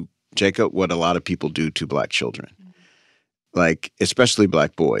to Jacob what a lot of people do to Black children. Especially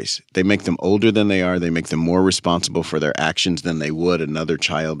Black boys. They make them older than they are. They make them more responsible for their actions than they would another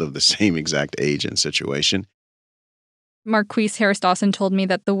child of the same exact age and situation. Marquise Harris Dawson told me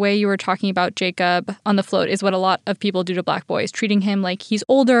that the way you were talking about Jacob on the float is what a lot of people do to Black boys, treating him like he's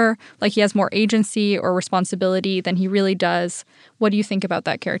older, like he has more agency or responsibility than he really does. What do you think about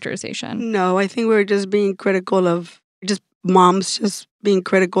that characterization? No, I think we're just being critical of, just moms just being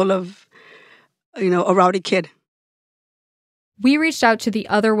critical of, a rowdy kid. We reached out to the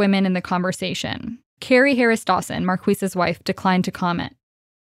other women in the conversation. Carrie Harris Dawson, Marquise's wife, declined to comment.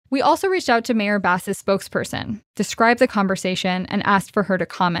 We also reached out to Mayor Bass's spokesperson, described the conversation, and asked for her to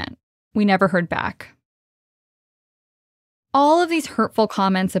comment. We never heard back. All of these hurtful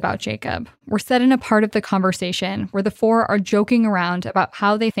comments about Jacob were said in a part of the conversation where the 4 are joking around about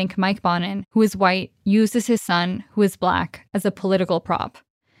how they think Mike Bonin, who is white, uses his son, who is Black, as a political prop.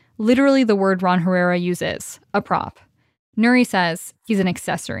 Literally the word Ron Herrera uses, a prop. Nury says he's an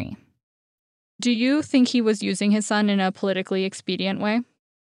accessory. Do you think he was using his son in a politically expedient way?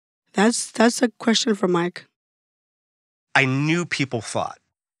 That's a question for Mike. I knew people thought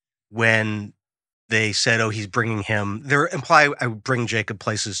when they said, he's bringing him, they imply I would bring Jacob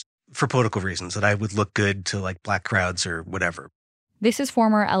places for political reasons, that I would look good to Black crowds or whatever. This is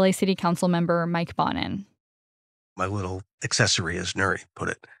former LA City Council member Mike Bonin. My little accessory, as Nury put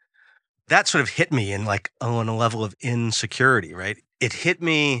it. That sort of hit me in on a level of insecurity, right? It hit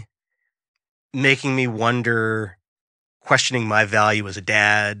me making me wonder, questioning my value as a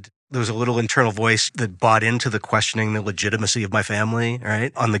dad. There was a little internal voice that bought into the questioning the legitimacy of my family,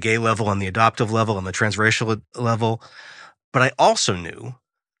 right? On the gay level, on the adoptive level, on the transracial level. But I also knew,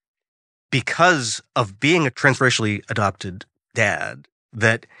 because of being a transracially adopted dad,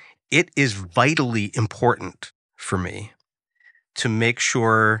 that it is vitally important for me to make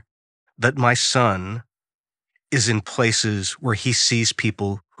sure that my son is in places where he sees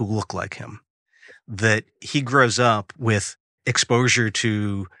people who look like him, that he grows up with exposure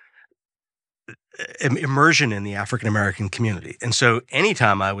to immersion in the African-American community. And so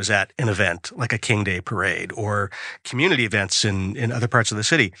anytime I was at an event like a King Day parade or community events in other parts of the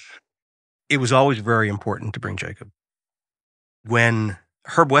city, it was always very important to bring Jacob. When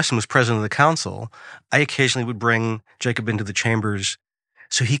Herb Weston was president of the council, I occasionally would bring Jacob into the chambers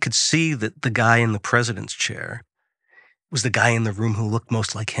so he could see that the guy in the president's chair was the guy in the room who looked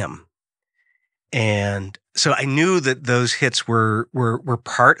most like him. And so I knew that those hits were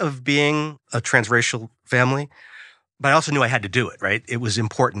part of being a transracial family, but I also knew I had to do it, right? It was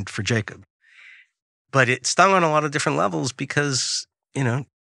important for Jacob. But it stung on a lot of different levels because,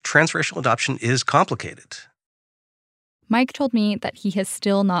 transracial adoption is complicated. Mike told me that he has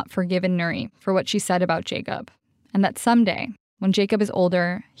still not forgiven Nury for what she said about Jacob, and that someday, when Jacob is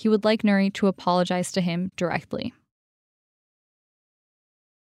older, he would like Nury to apologize to him directly.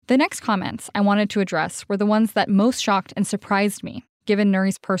 The next comments I wanted to address were the ones that most shocked and surprised me, given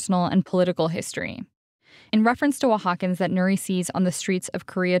Nury's personal and political history. In reference to Oaxacans that Nury sees on the streets of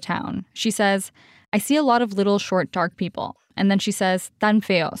Koreatown, she says, "I see a lot of little, short, dark people." And then she says, "tan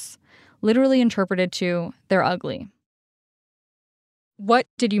feos," literally interpreted to, "they're ugly." What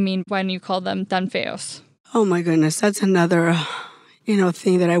did you mean when you called them tan feos? Oh my goodness, that's another,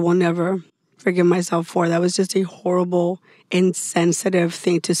 thing that I will never forgive myself for. That was just a horrible, insensitive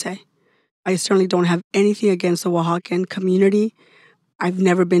thing to say. I certainly don't have anything against the Oaxacan community. I've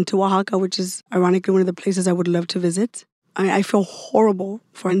never been to Oaxaca, which is ironically one of the places I would love to visit. I feel horrible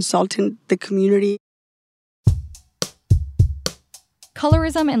for insulting the community.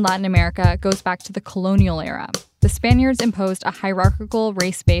 Colorism in Latin America goes back to the colonial era. The Spaniards imposed a hierarchical,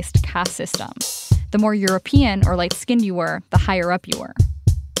 race-based caste system. The more European or light-skinned you were, the higher up you were.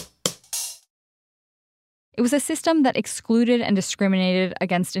 It was a system that excluded and discriminated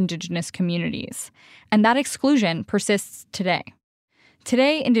against indigenous communities. And that exclusion persists today.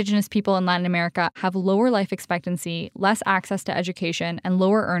 Today, indigenous people in Latin America have lower life expectancy, less access to education, and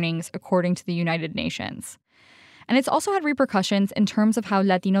lower earnings, according to the United Nations. And it's also had repercussions in terms of how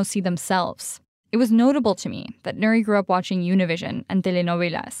Latinos see themselves. It was notable to me that Nury grew up watching Univision and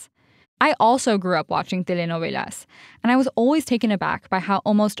telenovelas. I also grew up watching telenovelas, and I was always taken aback by how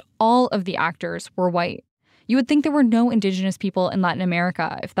almost all of the actors were white. You would think there were no indigenous people in Latin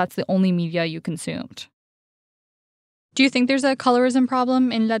America if that's the only media you consumed. Do you think there's a colorism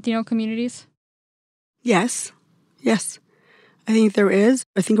problem in Latino communities? Yes. I think there is.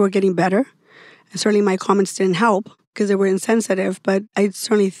 I think we're getting better. And certainly my comments didn't help because they were insensitive, but I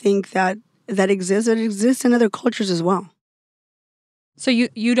certainly think that exists. It exists in other cultures as well. So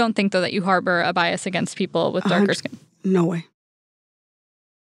you don't think, though, that you harbor a bias against people with darker skin? No way.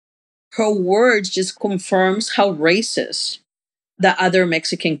 Her words just confirms how racist the other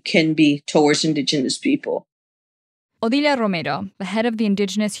Mexican can be towards indigenous people. Odilia Romero, the head of the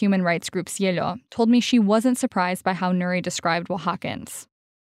indigenous human rights group Cielo, told me she wasn't surprised by how Nury described Oaxacans.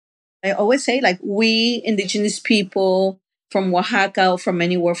 I always say, we indigenous people from Oaxaca or from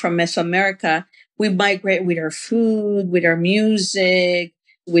anywhere from Mesoamerica, we migrate with our food, with our music,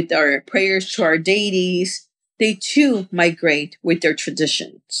 with our prayers to our deities. They too migrate with their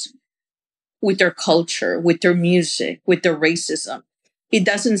traditions, with their culture, with their music, with their racism. It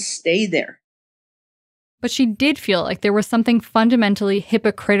doesn't stay there. But she did feel like there was something fundamentally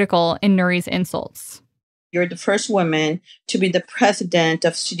hypocritical in Nury's insults. You're the first woman to be the president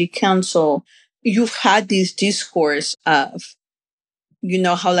of city council. You've had this discourse of,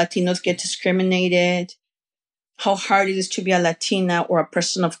 how Latinos get discriminated, how hard it is to be a Latina or a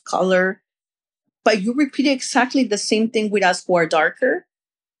person of color. But you repeat exactly the same thing with us who are darker,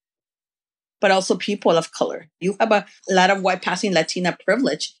 but also people of color. You have a lot of white passing Latina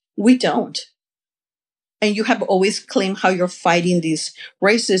privilege. We don't. And you have always claimed how you're fighting this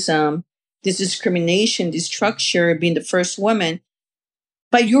racism, this discrimination, this structure, being the first woman.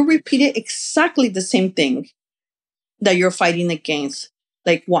 But you repeated exactly the same thing that you're fighting against.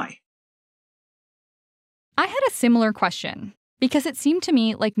 Why? I had a similar question, because it seemed to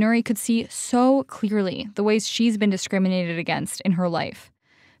me like Nury could see so clearly the ways she's been discriminated against in her life.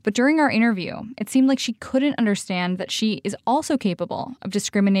 But during our interview, it seemed like she couldn't understand that she is also capable of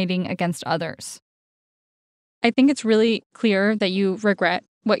discriminating against others. I think it's really clear that you regret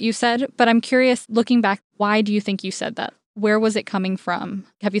what you said, but I'm curious, looking back, why do you think you said that? Where was it coming from?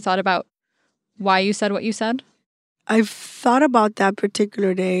 Have you thought about why you said what you said? I've thought about that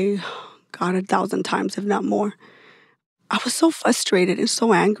particular day, God, 1,000 times, if not more. I was so frustrated and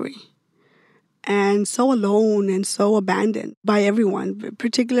so angry and so alone and so abandoned by everyone,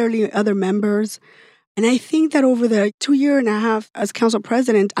 particularly other members. And I think that over the 2.5 years as council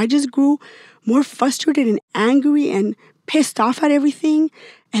president, I just grew more frustrated and angry and pissed off at everything.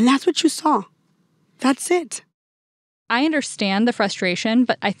 And that's what you saw. That's it. I understand the frustration,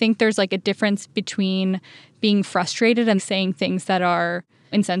 but I think there's a difference between being frustrated and saying things that are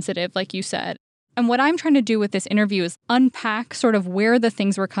insensitive, like you said. And what I'm trying to do with this interview is unpack sort of where the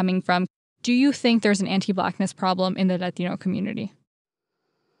things were coming from. Do you think there's an anti-Blackness problem in the Latino community?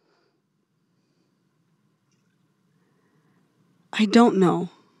 I don't know.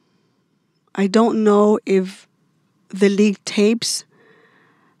 I don't know if the leaked tapes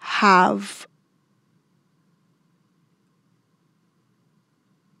have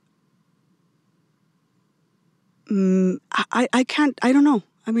I don't know.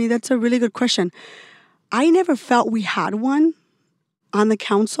 I mean, that's a really good question. I never felt we had one on the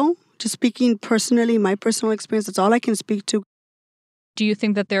council. Just speaking personally, my personal experience, that's all I can speak to. Do you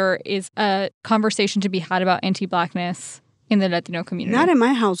think that there is a conversation to be had about anti-Blackness in the Latino community? Not in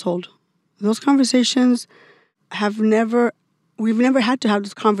my household. Those conversations we've never had to have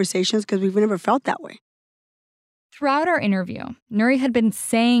those conversations because we've never felt that way. Throughout our interview, Nury had been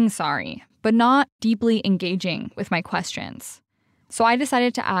saying sorry, but not deeply engaging with my questions. So I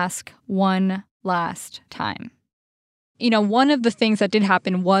decided to ask one last time. You know, one of the things that did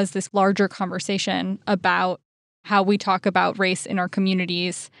happen was this larger conversation about how we talk about race in our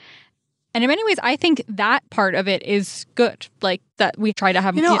communities. And in many ways, I think that part of it is good, like that we try to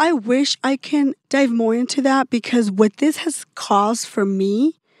have... You know, I wish I can dive more into that, because what this has caused for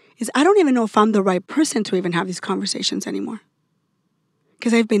me is I don't even know if I'm the right person to even have these conversations anymore.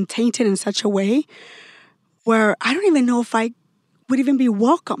 Because I've been tainted in such a way where I don't even know if I would even be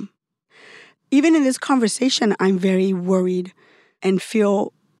welcome. Even in this conversation, I'm very worried and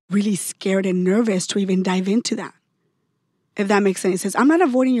feel really scared and nervous to even dive into that. If that makes any sense. I'm not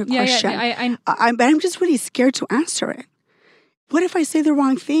avoiding your question. But I'm just really scared to answer it. What if I say the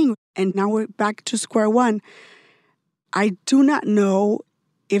wrong thing? And now we're back to square one. I do not know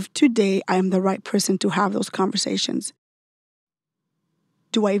if today I am the right person to have those conversations.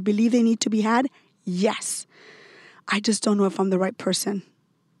 Do I believe they need to be had? Yes. I just don't know if I'm the right person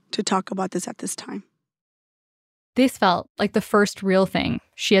to talk about this at this time. This felt like the first real thing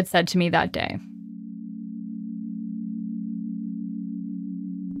she had said to me that day.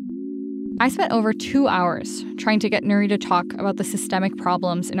 I spent over 2 hours trying to get Nury to talk about the systemic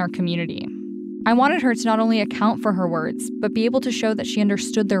problems in our community. I wanted her to not only account for her words, but be able to show that she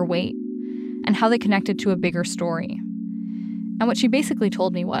understood their weight and how they connected to a bigger story. And what she basically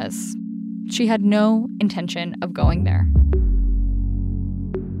told me was she had no intention of going there.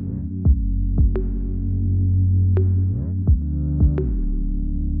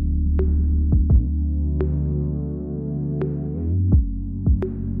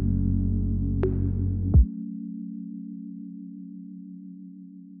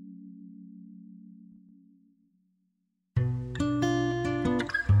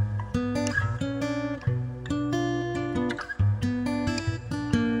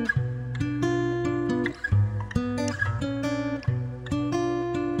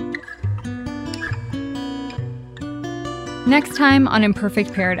 Next time on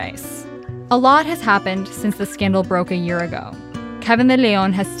Imperfect Paradise. A lot has happened since the scandal broke a year ago. Kevin De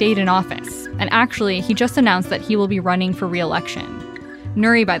Leon has stayed in office, and actually, he just announced that he will be running for re-election.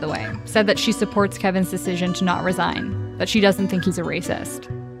 Nury, by the way, said that she supports Kevin's decision to not resign, that she doesn't think he's a racist.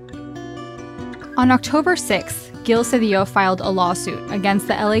 On October 6th, Gil Cedillo filed a lawsuit against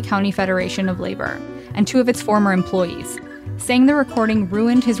the LA County Federation of Labor and 2 of its former employees, saying the recording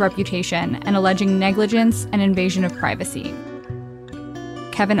ruined his reputation and alleging negligence and invasion of privacy.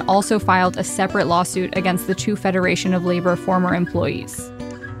 Kevin also filed a separate lawsuit against the 2 Federation of Labor former employees.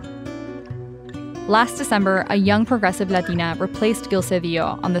 Last December, a young progressive Latina replaced Gil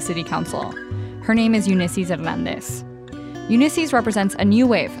Cedillo on the city council. Her name is Unisys Hernandez. Unisys represents a new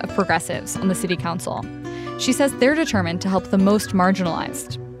wave of progressives on the city council. She says they're determined to help the most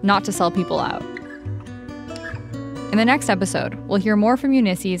marginalized, not to sell people out. In the next episode, we'll hear more from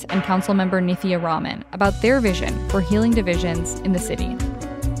Unisys and Councilmember Nithya Raman about their vision for healing divisions in the city.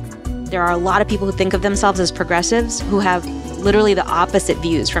 There are a lot of people who think of themselves as progressives who have literally the opposite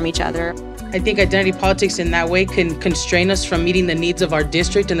views from each other. I think identity politics in that way can constrain us from meeting the needs of our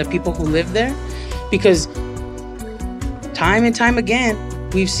district and the people who live there, because time and time again,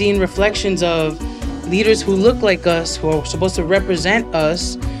 we've seen reflections of leaders who look like us, who are supposed to represent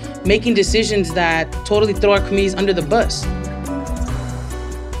us, making decisions that totally throw our communities under the bus.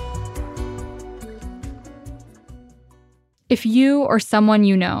 If you or someone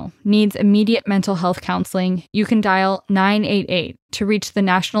you know needs immediate mental health counseling, you can dial 988 to reach the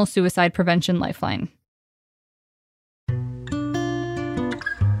National Suicide Prevention Lifeline.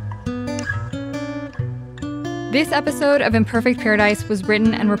 This episode of Imperfect Paradise was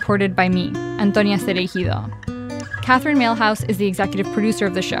written and reported by me, Antonia Cereijido. Catherine Mailhouse is the executive producer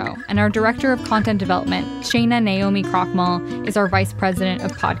of the show, and our director of content development, Shayna Naomi Krochmal, is our vice president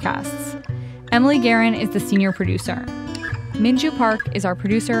of podcasts. Emily Guerin is the senior producer. Minju Park is our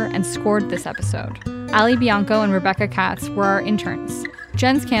producer and scored this episode. Ali Bianco and Rebecca Katz were our interns.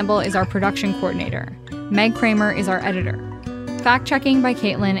 Jens Campbell is our production coordinator. Meg Kramer is our editor. Fact-checking by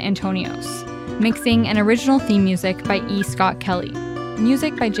Caitlin Antonios. Mixing and original theme music by E. Scott Kelly.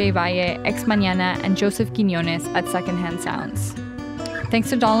 Music by Jay Valle, Ex Mañana, and Joseph Quiñones at Secondhand Sounds. Thanks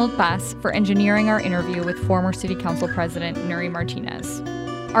to Donald Bass for engineering our interview with former City Council President Nury Martinez.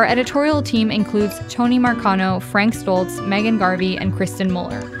 Our editorial team includes Tony Marcano, Frank Stoltz, Megan Garvey, and Kristen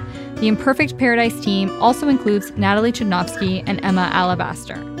Muller. The Imperfect Paradise team also includes Natalie Chudnovsky and Emma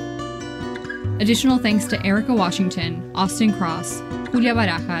Alabaster. Additional thanks to Erica Washington, Austin Cross, Julia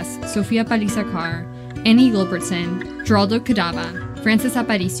Barajas, Sofia Paliza-Carr, Annie Gilbertson, Geraldo Cadava, Frances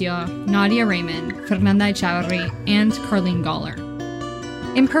Aparicio, Nadia Raymond, Fernanda Echavarri, and Carlene Goller.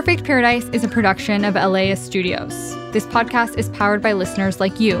 Imperfect Paradise is a production of LAist Studios. This podcast is powered by listeners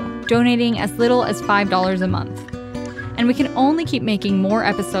like you, donating as little as $5 a month. And we can only keep making more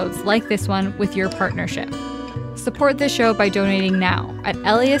episodes like this one with your partnership. Support this show by donating now at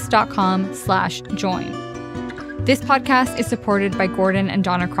LAist.com/join. This podcast is supported by Gordon and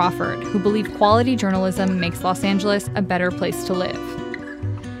Donna Crawford, who believe quality journalism makes Los Angeles a better place to live.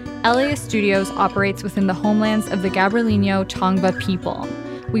 LAist Studios operates within the homelands of the Gabrielino Tongva people.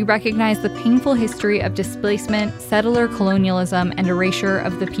 We recognize the painful history of displacement, settler colonialism, and erasure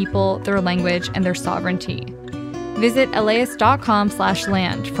of the people, their language, and their sovereignty. Visit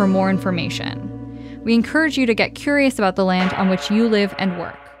LAist.com/land for more information. We encourage you to get curious about the land on which you live and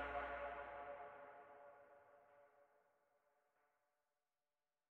work.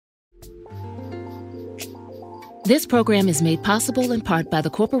 This program is made possible in part by the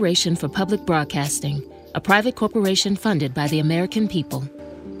Corporation for Public Broadcasting, a private corporation funded by the American people.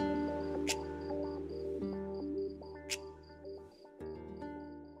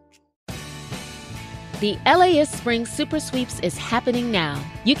 The LAist Spring Super Sweeps is happening now.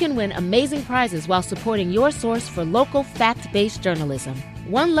 You can win amazing prizes while supporting your source for local fact-based journalism.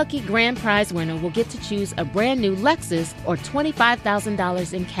 One lucky grand prize winner will get to choose a brand new Lexus or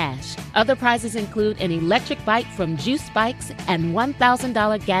 $25,000 in cash. Other prizes include an electric bike from Juice Bikes and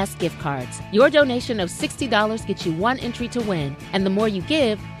 $1,000 gas gift cards. Your donation of $60 gets you one entry to win, and the more you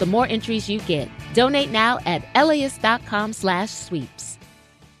give, the more entries you get. Donate now at LAist.com/sweeps.